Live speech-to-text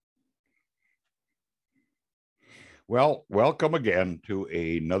Well, welcome again to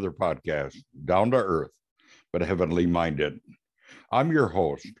another podcast, Down to Earth, but Heavenly Minded. I'm your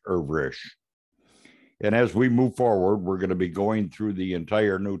host, Irv Risch. And as we move forward, we're going to be going through the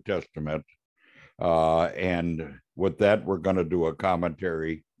entire New Testament. And with that, we're going to do a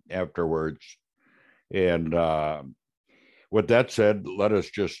commentary afterwards. And with that said, let us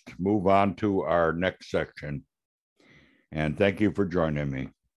just move on to our next section. And thank you for joining me.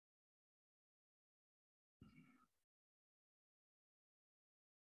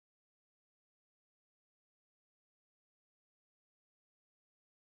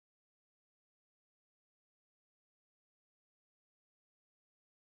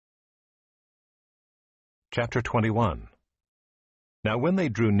 Chapter 21. Now when they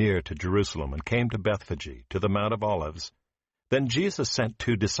drew near to Jerusalem and came to Bethphage, to the Mount of Olives, then Jesus sent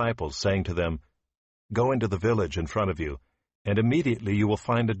 2 disciples, saying to them, Go into the village in front of you, and immediately you will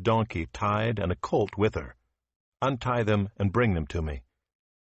find a donkey tied and a colt with her. Untie them and bring them to me.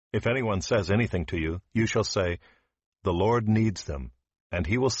 If anyone says anything to you, you shall say, The Lord needs them, and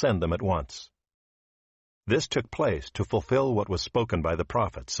he will send them at once. This took place to fulfill what was spoken by the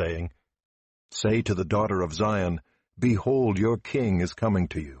prophet, saying, Say to the daughter of Zion, Behold, your king is coming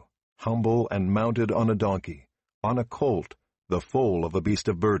to you, humble and mounted on a donkey, on a colt, the foal of a beast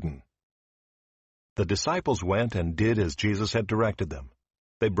of burden. The disciples went and did as Jesus had directed them.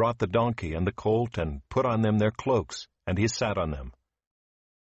 They brought the donkey and the colt and put on them their cloaks, and he sat on them.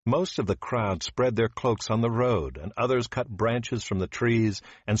 Most of the crowd spread their cloaks on the road, and others cut branches from the trees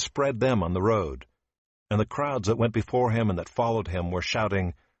and spread them on the road. And the crowds that went before him and that followed him were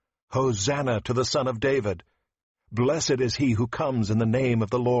shouting, Hosanna to the Son of David! Blessed is he who comes in the name of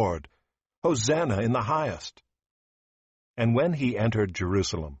the Lord! Hosanna in the highest! And when he entered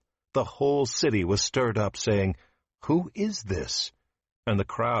Jerusalem, the whole city was stirred up, saying, Who is this? And the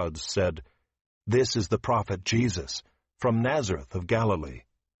crowds said, This is the prophet Jesus, from Nazareth of Galilee.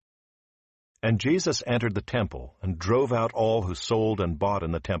 And Jesus entered the temple, and drove out all who sold and bought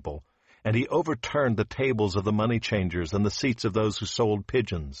in the temple, and he overturned the tables of the money changers and the seats of those who sold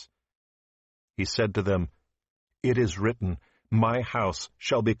pigeons. He said to them, It is written, My house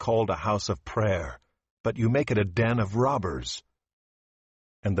shall be called a house of prayer, but you make it a den of robbers.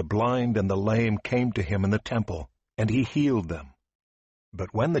 And the blind and the lame came to him in the temple, and he healed them. But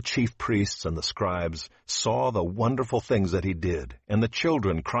when the chief priests and the scribes saw the wonderful things that he did, and the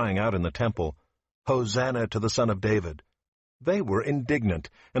children crying out in the temple, Hosanna to the Son of David, they were indignant,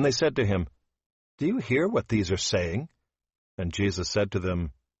 and they said to him, Do you hear what these are saying? And Jesus said to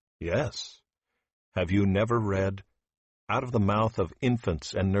them, Yes. Have you never read, Out of the mouth of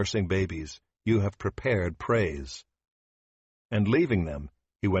infants and nursing babies you have prepared praise? And leaving them,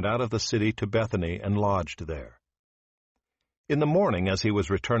 he went out of the city to Bethany and lodged there. In the morning, as he was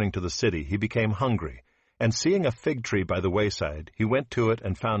returning to the city, he became hungry, and seeing a fig tree by the wayside, he went to it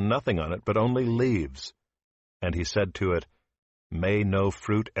and found nothing on it but only leaves. And he said to it, May no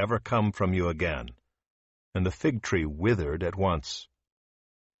fruit ever come from you again. And the fig tree withered at once.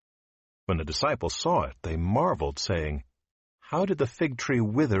 When the disciples saw it, they marveled, saying, How did the fig tree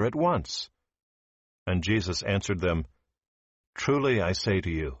wither at once? And Jesus answered them, Truly I say to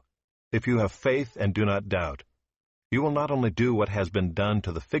you, if you have faith and do not doubt, you will not only do what has been done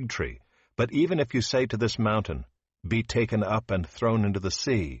to the fig tree, but even if you say to this mountain, Be taken up and thrown into the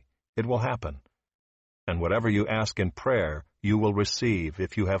sea, it will happen. And whatever you ask in prayer, you will receive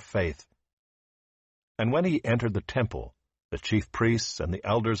if you have faith. And when he entered the temple, the chief priests and the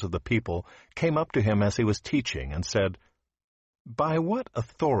elders of the people came up to him as he was teaching and said, By what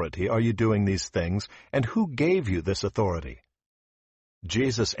authority are you doing these things, and who gave you this authority?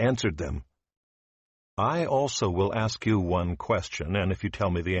 Jesus answered them, I also will ask you one question, and if you tell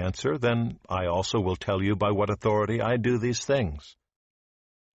me the answer, then I also will tell you by what authority I do these things.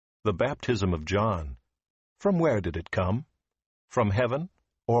 The baptism of John, from where did it come? From heaven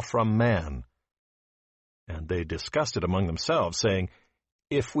or from man? And they discussed it among themselves, saying,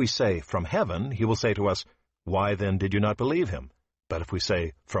 If we say, From heaven, he will say to us, Why then did you not believe him? But if we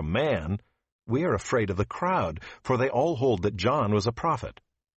say, From man, we are afraid of the crowd, for they all hold that John was a prophet.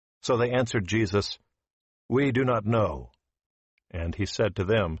 So they answered Jesus, We do not know. And he said to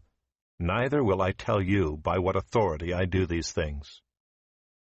them, Neither will I tell you by what authority I do these things.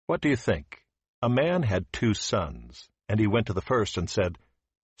 What do you think? A man had 2 sons, and he went to the first and said,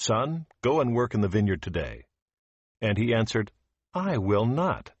 Son, go and work in the vineyard today. And he answered, I will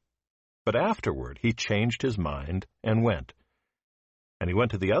not. But afterward he changed his mind and went. And he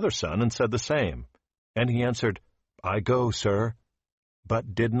went to the other son and said the same. And he answered, I go, sir,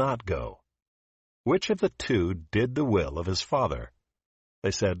 but did not go. Which of the 2 did the will of his father? They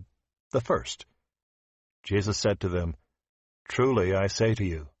said, The first. Jesus said to them, "Truly I say to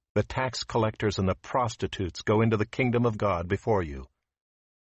you, the tax collectors and the prostitutes go into the kingdom of God before you.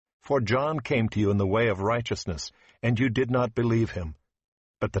 For John came to you in the way of righteousness, and you did not believe him.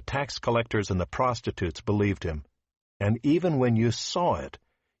 But the tax collectors and the prostitutes believed him. And even when you saw it,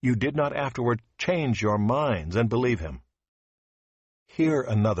 you did not afterward change your minds and believe him." Hear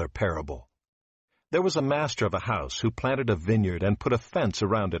another parable. There was a master of a house who planted a vineyard and put a fence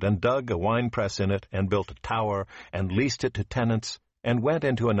around it and dug a winepress in it and built a tower and leased it to tenants and went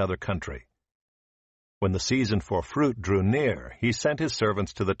into another country. When the season for fruit drew near, he sent his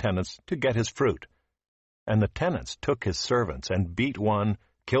servants to the tenants to get his fruit. And the tenants took his servants and beat one,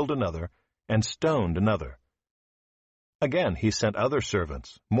 killed another, and stoned another. Again he sent other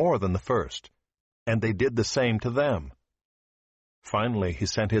servants, more than the first, and they did the same to them. Finally he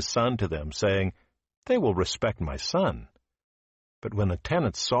sent his son to them, saying, "They will respect my son." But when the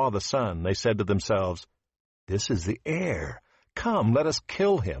tenants saw the son, they said to themselves, "This is the heir. Come, let us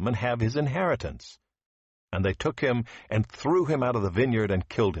kill him and have his inheritance." And they took him and threw him out of the vineyard and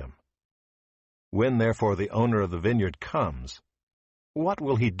killed him. When therefore the owner of the vineyard comes, what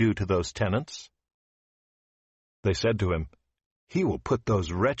will he do to those tenants? They said to him, "He will put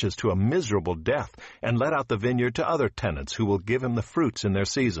those wretches to a miserable death and let out the vineyard to other tenants who will give him the fruits in their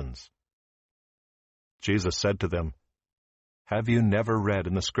seasons." Jesus said to them, "Have you never read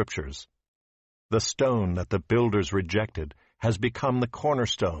in the Scriptures, 'The stone that the builders rejected has become the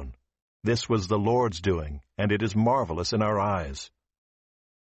cornerstone. This was the Lord's doing, and it is marvelous in our eyes.'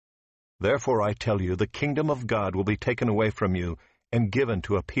 Therefore I tell you, the kingdom of God will be taken away from you and given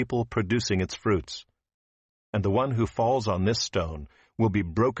to a people producing its fruits. And the one who falls on this stone will be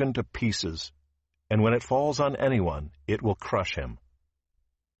broken to pieces, and when it falls on anyone, it will crush him."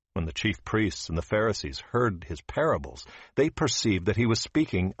 When the chief priests and the Pharisees heard his parables, they perceived that he was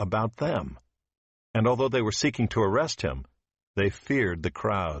speaking about them. And although they were seeking to arrest him, they feared the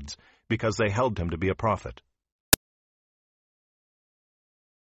crowds, because they held him to be a prophet.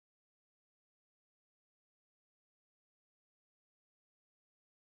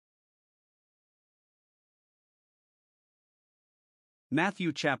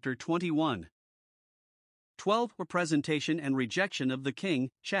 Matthew chapter 21. 12 were presentation and rejection of the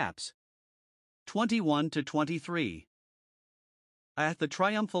king, chaps. 21 to 23. At the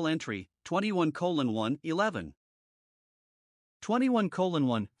triumphal entry, 21:1-11.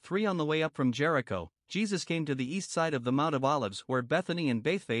 21:1-3 On the way up from Jericho, Jesus came to the east side of the Mount of Olives where Bethany and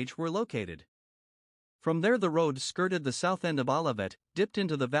Bethphage were located. From there the road skirted the south end of Olivet, dipped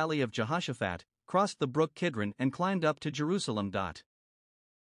into the valley of Jehoshaphat, crossed the brook Kidron and climbed up to Jerusalem.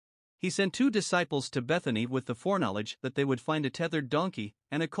 He sent 2 disciples to Bethany with the foreknowledge that they would find a tethered donkey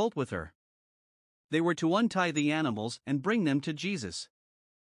and a colt with her. They were to untie the animals and bring them to Jesus.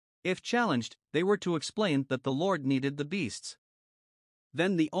 If challenged, they were to explain that the Lord needed the beasts.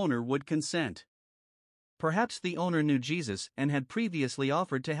 Then the owner would consent. Perhaps the owner knew Jesus and had previously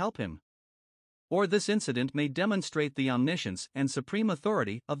offered to help him. Or this incident may demonstrate the omniscience and supreme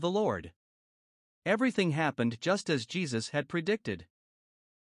authority of the Lord. Everything happened just as Jesus had predicted.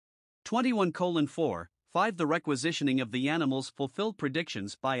 21:4-5 The requisitioning of the animals fulfilled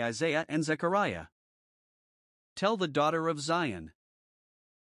predictions by Isaiah and Zechariah. Tell the daughter of Zion,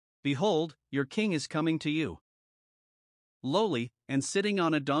 "Behold, your king is coming to you, lowly, and sitting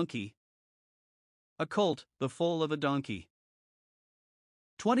on a donkey, a colt, the foal of a donkey."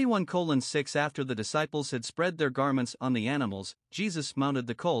 21:6 After the disciples had spread their garments on the animals, Jesus mounted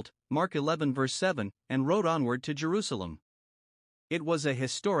the colt, Mark 11:7, and rode onward to Jerusalem. It was a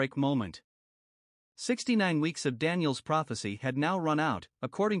historic moment. 69 weeks of Daniel's prophecy had now run out,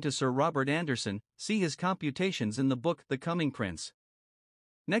 according to Sir Robert Anderson. See his computations in the book The Coming Prince.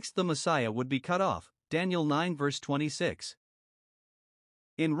 Next the Messiah would be cut off, Daniel 9:26.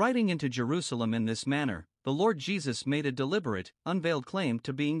 In riding into Jerusalem in this manner, the Lord Jesus made a deliberate, unveiled claim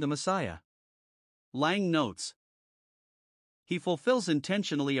to being the Messiah. Lang notes, he fulfills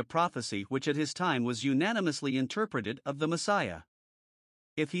intentionally a prophecy which at his time was unanimously interpreted of the Messiah.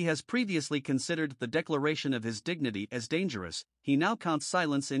 If he has previously considered the declaration of his dignity as dangerous, he now counts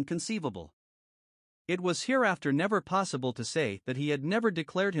silence inconceivable. It was hereafter never possible to say that he had never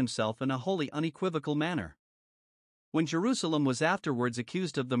declared himself in a wholly unequivocal manner. When Jerusalem was afterwards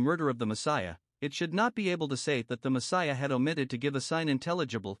accused of the murder of the Messiah, it should not be able to say that the Messiah had omitted to give a sign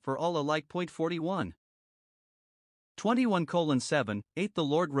intelligible for all alike. 41. 21:7-8 The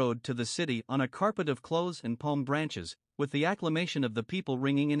Lord rode to the city on a carpet of clothes and palm branches, with the acclamation of the people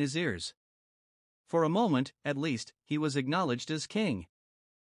ringing in his ears. For a moment, at least, he was acknowledged as king.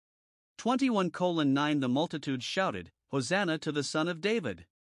 21:9 The multitude shouted, "Hosanna to the Son of David!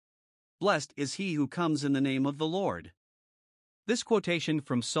 "Blessed is he who comes in the name of the Lord." This quotation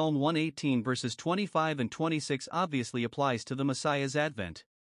from Psalm 118 verses 25 and 26 obviously applies to the Messiah's advent.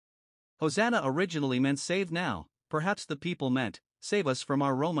 Hosanna originally meant save now, perhaps the people meant, save us from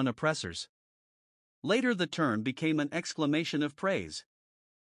our Roman oppressors. Later the term became an exclamation of praise.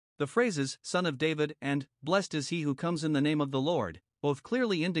 The phrases, Son of David and Blessed is he who comes in the name of the Lord, both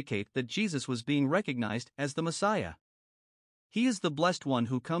clearly indicate that Jesus was being recognized as the Messiah. He is the blessed one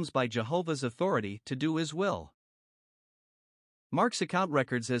who comes by Jehovah's authority to do his will. Mark's account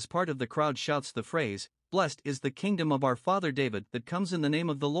records as part of the crowd shouts the phrase, "Blessed is the kingdom of our father David that comes in the name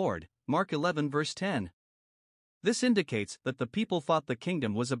of the Lord," Mark 11 verse 10. This indicates that the people thought the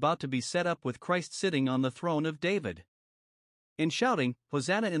kingdom was about to be set up with Christ sitting on the throne of David. In shouting,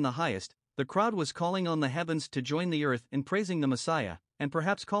 "Hosanna in the highest," the crowd was calling on the heavens to join the earth in praising the Messiah, and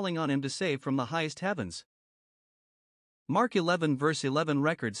perhaps calling on him to save from the highest heavens. Mark 11 verse 11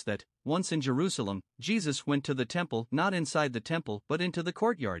 records that, once in Jerusalem, Jesus went to the temple not inside the temple but into the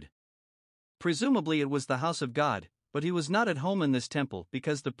courtyard. Presumably it was the house of God, but he was not at home in this temple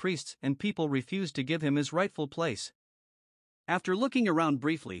because the priests and people refused to give him his rightful place. After looking around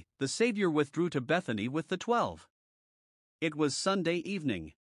briefly, the Savior withdrew to Bethany with the 12. It was Sunday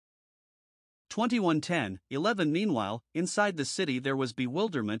evening. 21:10-11 Meanwhile, inside the city there was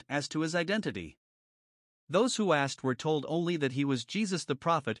bewilderment as to his identity. Those who asked were told only that he was Jesus the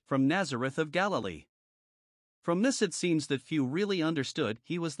prophet from Nazareth of Galilee. From this it seems that few really understood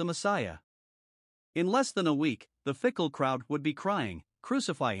he was the Messiah. In less than a week, the fickle crowd would be crying,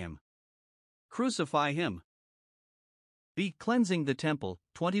 "Crucify him! Crucify him!" B. Cleansing the temple,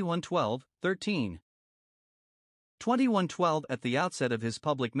 21:12-13. 21:12 At the outset of his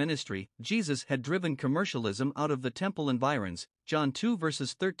public ministry, Jesus had driven commercialism out of the temple environs, John 2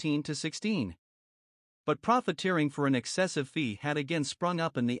 verses 13-16. But profiteering for an excessive fee had again sprung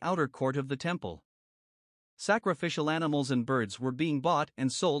up in the outer court of the temple. Sacrificial animals and birds were being bought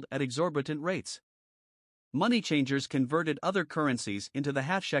and sold at exorbitant rates. Money changers converted other currencies into the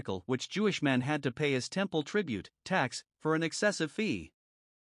half shekel which Jewish men had to pay as temple tribute, tax, for an excessive fee.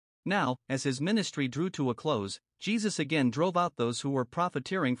 Now, as his ministry drew to a close, Jesus again drove out those who were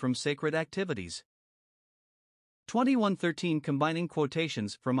profiteering from sacred activities. 21:13 Combining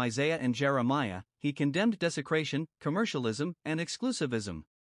quotations from Isaiah and Jeremiah, he condemned desecration, commercialism, and exclusivism.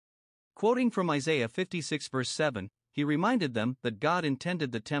 Quoting from Isaiah 56 verse 7, he reminded them that God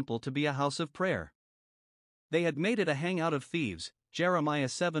intended the temple to be a house of prayer. They had made it a hangout of thieves, Jeremiah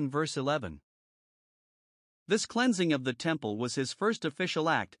 7 verse 11. This cleansing of the temple was his first official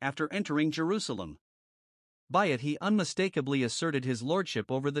act after entering Jerusalem. By it he unmistakably asserted his lordship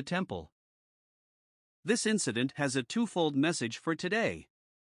over the temple. This incident has a twofold message for today.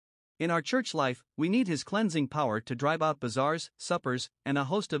 In our church life, we need his cleansing power to drive out bazaars, suppers, and a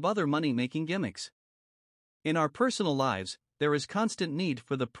host of other money-making gimmicks. In our personal lives, there is constant need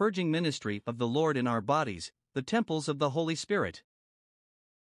for the purging ministry of the Lord in our bodies, the temples of the Holy Spirit.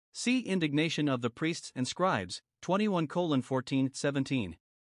 See Indignation of the Priests and Scribes, 21:14-17.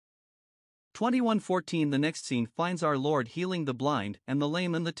 21:14 The next scene finds our Lord healing the blind and the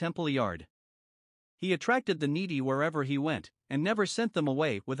lame in the temple yard. He attracted the needy wherever he went, and never sent them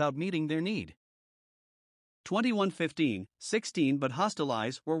away without meeting their need. 21:15-16 But hostile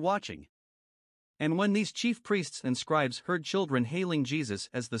eyes were watching. And when these chief priests and scribes heard children hailing Jesus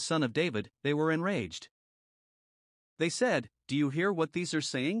as the Son of David, they were enraged. They said, "Do you hear what these are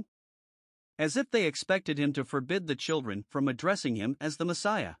saying?" As if they expected him to forbid the children from addressing him as the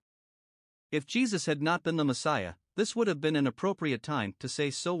Messiah. If Jesus had not been the Messiah, this would have been an appropriate time to say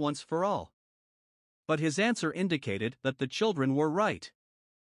so once for all. But his answer indicated that the children were right.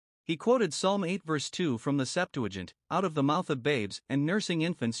 He quoted Psalm 8 verse 2 from the Septuagint, "Out of the mouth of babes and nursing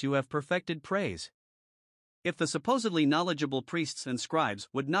infants you have perfected praise." If the supposedly knowledgeable priests and scribes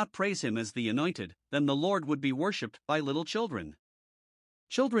would not praise him as the anointed, then the Lord would be worshipped by little children.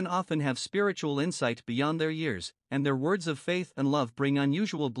 Children often have spiritual insight beyond their years, and their words of faith and love bring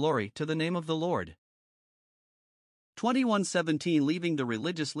unusual glory to the name of the Lord. 21:17 Leaving the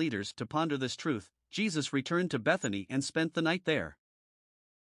religious leaders to ponder this truth, Jesus returned to Bethany and spent the night there.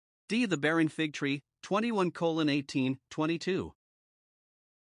 D. The barren fig tree, 21:18-22.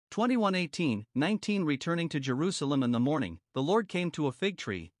 21:18-19 Returning to Jerusalem in the morning, the Lord came to a fig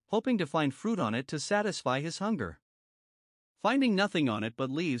tree, hoping to find fruit on it to satisfy his hunger. Finding nothing on it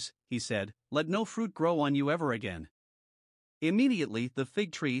but leaves, he said, "Let no fruit grow on you ever again." Immediately the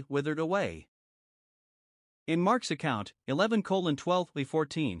fig tree withered away. In Mark's account,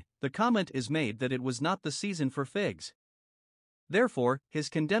 11:12-14, the comment is made that it was not the season for figs. Therefore, his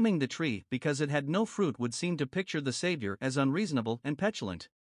condemning the tree because it had no fruit would seem to picture the Savior as unreasonable and petulant.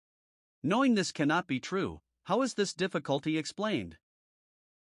 Knowing this cannot be true, how is this difficulty explained?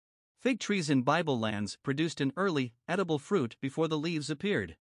 Fig trees in Bible lands produced an early, edible fruit before the leaves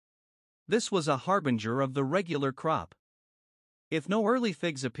appeared. This was a harbinger of the regular crop. If no early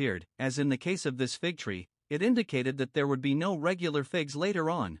figs appeared, as in the case of this fig tree, it indicated that there would be no regular figs later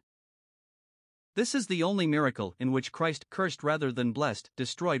on. This is the only miracle in which Christ cursed rather than blessed,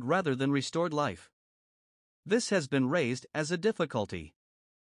 destroyed rather than restored life. This has been raised as a difficulty.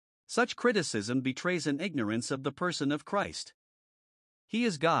 Such criticism betrays an ignorance of the person of Christ. He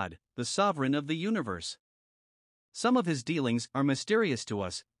is God, the sovereign of the universe. Some of his dealings are mysterious to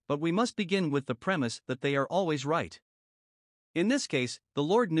us, but we must begin with the premise that they are always right. In this case, the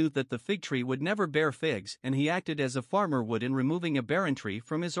Lord knew that the fig tree would never bear figs, and he acted as a farmer would in removing a barren tree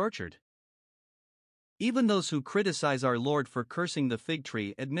from his orchard. Even those who criticize our Lord for cursing the fig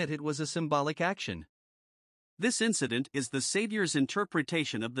tree admit it was a symbolic action. This incident is the Savior's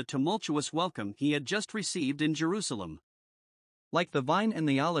interpretation of the tumultuous welcome he had just received in Jerusalem. Like the vine and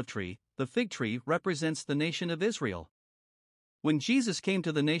the olive tree, the fig tree represents the nation of Israel. When Jesus came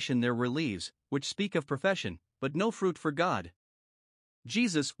to the nation, there were leaves, which speak of profession, but no fruit for God.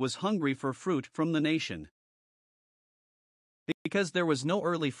 Jesus was hungry for fruit from the nation. Because there was no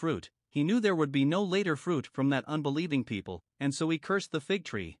early fruit, he knew there would be no later fruit from that unbelieving people, and so he cursed the fig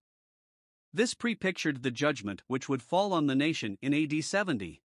tree. This prepictured the judgment which would fall on the nation in AD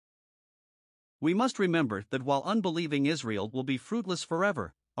 70. We must remember that while unbelieving Israel will be fruitless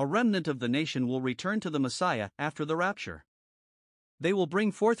forever, a remnant of the nation will return to the Messiah after the rapture. They will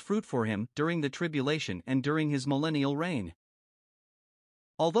bring forth fruit for him during the tribulation and during his millennial reign.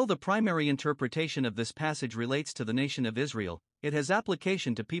 Although the primary interpretation of this passage relates to the nation of Israel, it has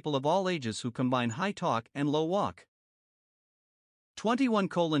application to people of all ages who combine high talk and low walk.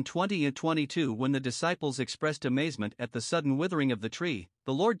 21:20 and 22 When the disciples expressed amazement at the sudden withering of the tree,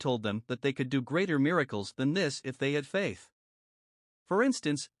 the Lord told them that they could do greater miracles than this if they had faith. For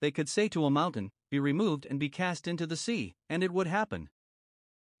instance, they could say to a mountain, "Be removed and be cast into the sea," and it would happen.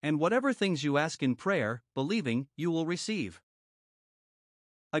 And whatever things you ask in prayer, believing, you will receive.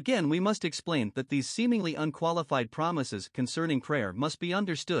 Again, we must explain that these seemingly unqualified promises concerning prayer must be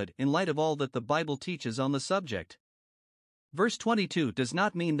understood in light of all that the Bible teaches on the subject. Verse 22 does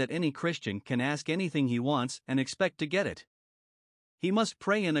not mean that any Christian can ask anything he wants and expect to get it. He must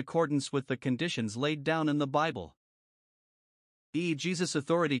pray in accordance with the conditions laid down in the Bible. Jesus'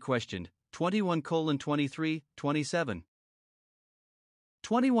 authority questioned, 21:23-27.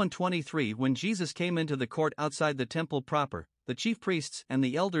 21:23 When Jesus came into the court outside the temple proper, the chief priests and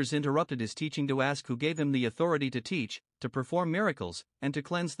the elders interrupted his teaching to ask who gave him the authority to teach, to perform miracles, and to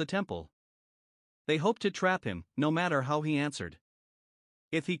cleanse the temple. They hoped to trap him, no matter how he answered.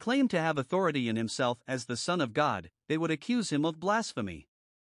 If he claimed to have authority in himself as the Son of God, they would accuse him of blasphemy.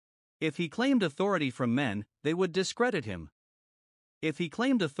 If he claimed authority from men, they would discredit him. If he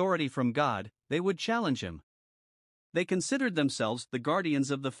claimed authority from God, they would challenge him. They considered themselves the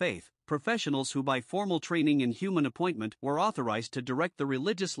guardians of the faith, professionals who by formal training and human appointment were authorized to direct the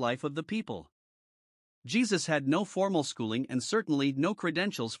religious life of the people. Jesus had no formal schooling and certainly no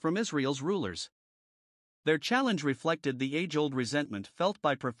credentials from Israel's rulers. Their challenge reflected the age-old resentment felt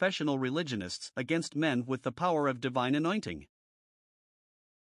by professional religionists against men with the power of divine anointing.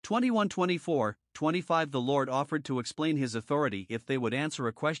 21:24-25 The Lord offered to explain his authority if they would answer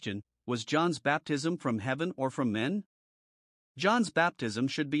a question: was John's baptism from heaven or from men? John's baptism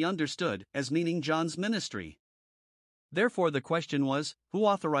should be understood as meaning John's ministry. Therefore the question was, who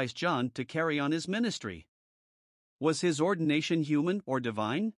authorized John to carry on his ministry? Was his ordination human or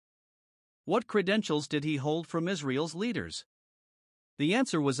divine? What credentials did he hold from Israel's leaders? The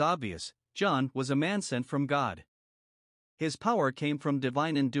answer was obvious: John was a man sent from God. His power came from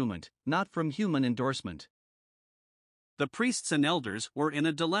divine endowment, not from human endorsement. The priests and elders were in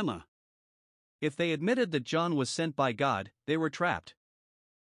a dilemma. If they admitted that John was sent by God, they were trapped.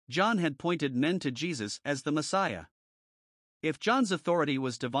 John had pointed men to Jesus as the Messiah. If John's authority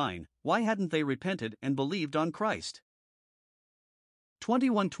was divine, why hadn't they repented and believed on Christ?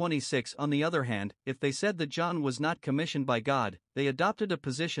 21:26 On the other hand, if they said that John was not commissioned by God, they adopted a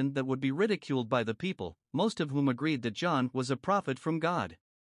position that would be ridiculed by the people, most of whom agreed that John was a prophet from God.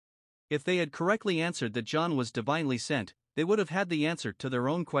 If they had correctly answered that John was divinely sent, they would have had the answer to their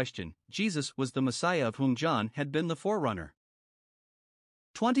own question: Jesus was the Messiah of whom John had been the forerunner.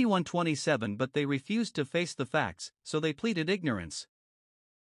 21:27 But they refused to face the facts, so they pleaded ignorance.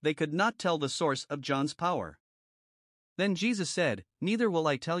 They could not tell the source of John's power. Then Jesus said, "Neither will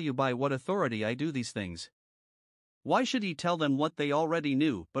I tell you by what authority I do these things." Why should he tell them what they already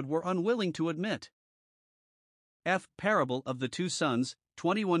knew but were unwilling to admit? Parable of the Two Sons,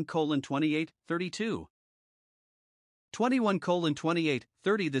 21:28-32.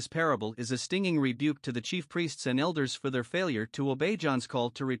 21:28-30. This parable is a stinging rebuke to the chief priests and elders for their failure to obey John's call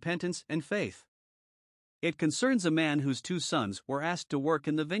to repentance and faith. It concerns a man whose 2 sons were asked to work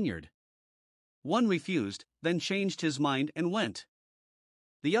in the vineyard. One refused, then changed his mind and went.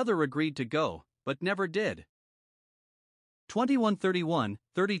 The other agreed to go, but never did.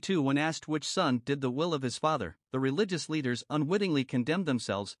 21:31-32. When asked which son did the will of his father, the religious leaders unwittingly condemned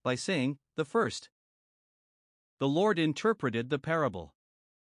themselves by saying, "The first." The Lord interpreted the parable.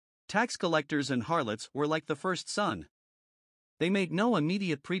 Tax collectors and harlots were like the first son. They made no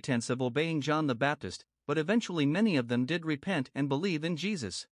immediate pretense of obeying John the Baptist, but eventually many of them did repent and believe in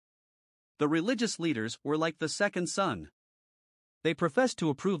Jesus. The religious leaders were like the second son. They professed to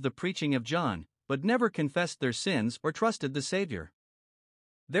approve the preaching of John, but never confessed their sins or trusted the Savior.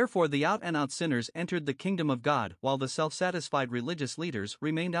 Therefore, the out-and-out sinners entered the kingdom of God, while the self-satisfied religious leaders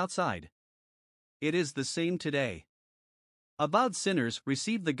remained outside. It is the same today. Avowed sinners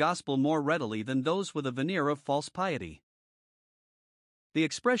receive the gospel more readily than those with a veneer of false piety. The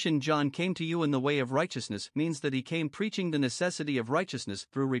expression "John came to you in the way of righteousness" means that he came preaching the necessity of righteousness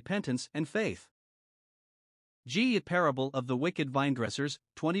through repentance and faith. G. A parable of the wicked vinedressers,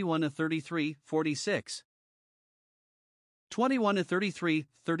 21:33-46.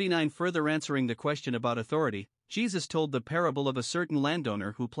 21:33-39. Further answering the question about authority, Jesus told the parable of a certain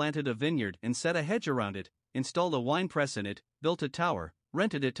landowner who planted a vineyard and set a hedge around it, installed a winepress in it, built a tower,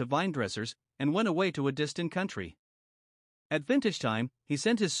 rented it to vinedressers, and went away to a distant country. At vintage time, he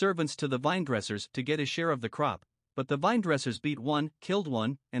sent his servants to the vinedressers to get his share of the crop, but the vinedressers beat one, killed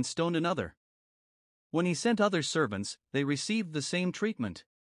one, and stoned another. When he sent other servants, they received the same treatment.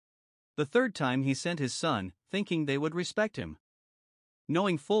 The third time he sent his son, thinking they would respect him.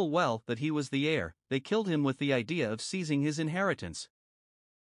 Knowing full well that he was the heir, they killed him with the idea of seizing his inheritance.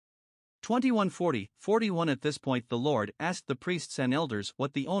 21:40-41. At this point the Lord asked the priests and elders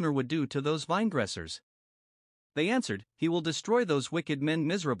what the owner would do to those vinedressers. They answered, "He will destroy those wicked men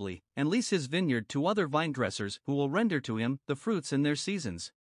miserably, and lease his vineyard to other vinedressers who will render to him the fruits in their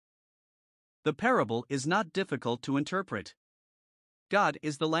seasons." The parable is not difficult to interpret. God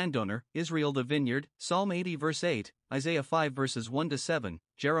is the landowner, Israel the vineyard, Psalm 80 verse 8, Isaiah 5 verses 1-7,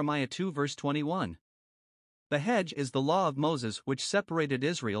 Jeremiah 2 verse 21. The hedge is the law of Moses which separated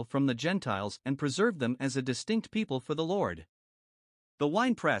Israel from the Gentiles and preserved them as a distinct people for the Lord. The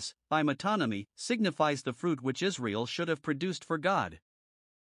winepress, by metonymy, signifies the fruit which Israel should have produced for God.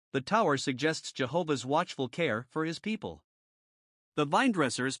 The tower suggests Jehovah's watchful care for his people. The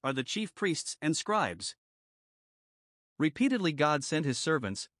vinedressers are the chief priests and scribes. Repeatedly God sent his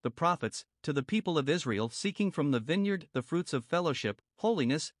servants, the prophets, to the people of Israel seeking from the vineyard the fruits of fellowship,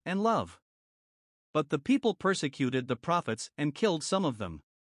 holiness, and love. But the people persecuted the prophets and killed some of them.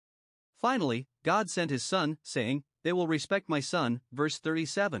 Finally, God sent his son, saying, "They will respect my son," verse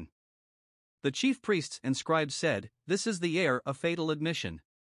 37. The chief priests and scribes said, "This is the heir," a fatal admission.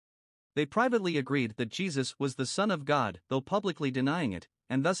 They privately agreed that Jesus was the Son of God, though publicly denying it,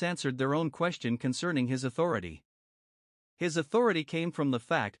 and thus answered their own question concerning his authority. His authority came from the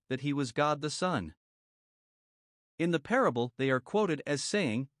fact that he was God the Son. In the parable, they are quoted as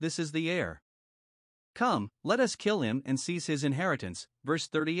saying, "This is the heir. Come, let us kill him and seize his inheritance," verse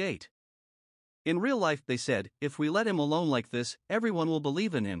 38. In real life, they said, "If we let him alone like this, everyone will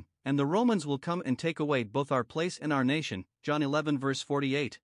believe in him, and the Romans will come and take away both our place and our nation," John 11 verse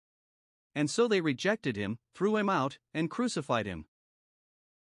 48. And so they rejected him, threw him out, and crucified him.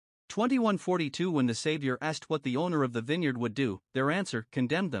 21:42. When the Savior asked what the owner of the vineyard would do, their answer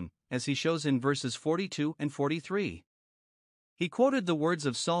condemned them, as he shows in verses 42 and 43. He quoted the words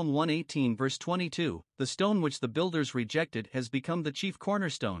of Psalm 118 verse 22, "The stone which the builders rejected has become the chief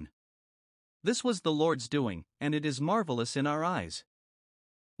cornerstone." This was the Lord's doing, and it is marvelous in our eyes.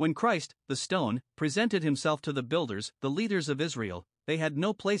 When Christ, the stone, presented himself to the builders, the leaders of Israel, they had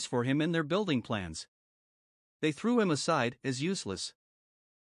no place for him in their building plans. They threw him aside as useless.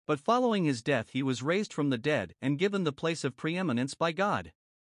 But following his death, he was raised from the dead and given the place of preeminence by God.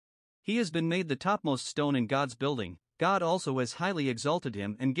 He has been made the topmost stone in God's building. God also has highly exalted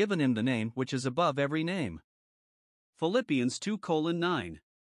him and given him the name which is above every name. Philippians 2:9.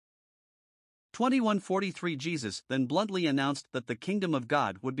 21:43. Jesus then bluntly announced that the kingdom of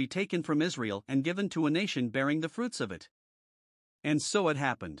God would be taken from Israel and given to a nation bearing the fruits of it. And so it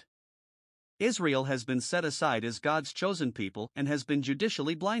happened. Israel has been set aside as God's chosen people and has been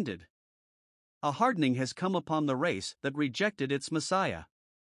judicially blinded. A hardening has come upon the race that rejected its Messiah.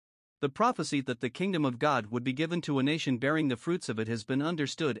 The prophecy that the kingdom of God would be given to a nation bearing the fruits of it has been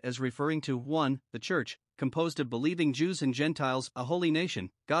understood as referring to 1. The church, composed of believing Jews and Gentiles, a holy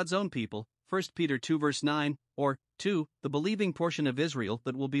nation, God's own people, 1 Peter 2 verse 9, or 2, the believing portion of Israel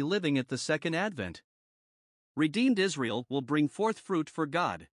that will be living at the second advent. Redeemed Israel will bring forth fruit for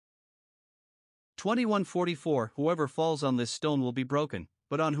God. 21:44 Whoever falls on this stone will be broken,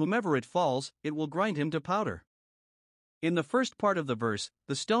 but on whomever it falls, it will grind him to powder. In the first part of the verse,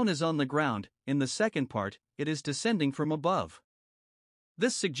 the stone is on the ground, in the second part, it is descending from above.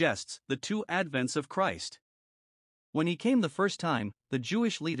 This suggests the two advents of Christ. When he came the first time, the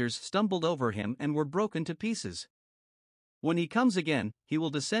Jewish leaders stumbled over him and were broken to pieces. When he comes again, he will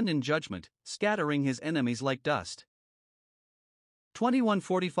descend in judgment, scattering his enemies like dust.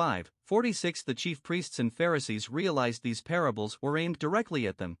 21:45-46 The chief priests and Pharisees realized these parables were aimed directly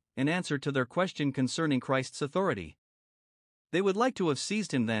at them, in answer to their question concerning Christ's authority. They would like to have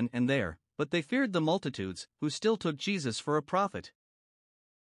seized him then and there, but they feared the multitudes, who still took Jesus for a prophet.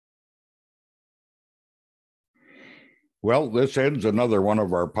 Well, this ends another one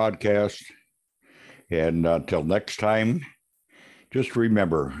of our podcasts. And until next time, just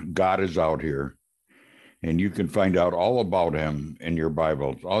remember, God is out here. And you can find out all about him in your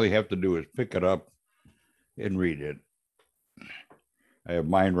Bibles. All you have to do is pick it up and read it. I have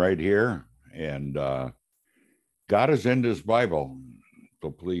mine right here. And God is in this Bible.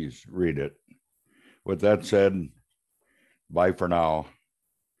 So please read it. With that said, bye for now.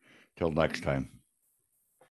 Till next time.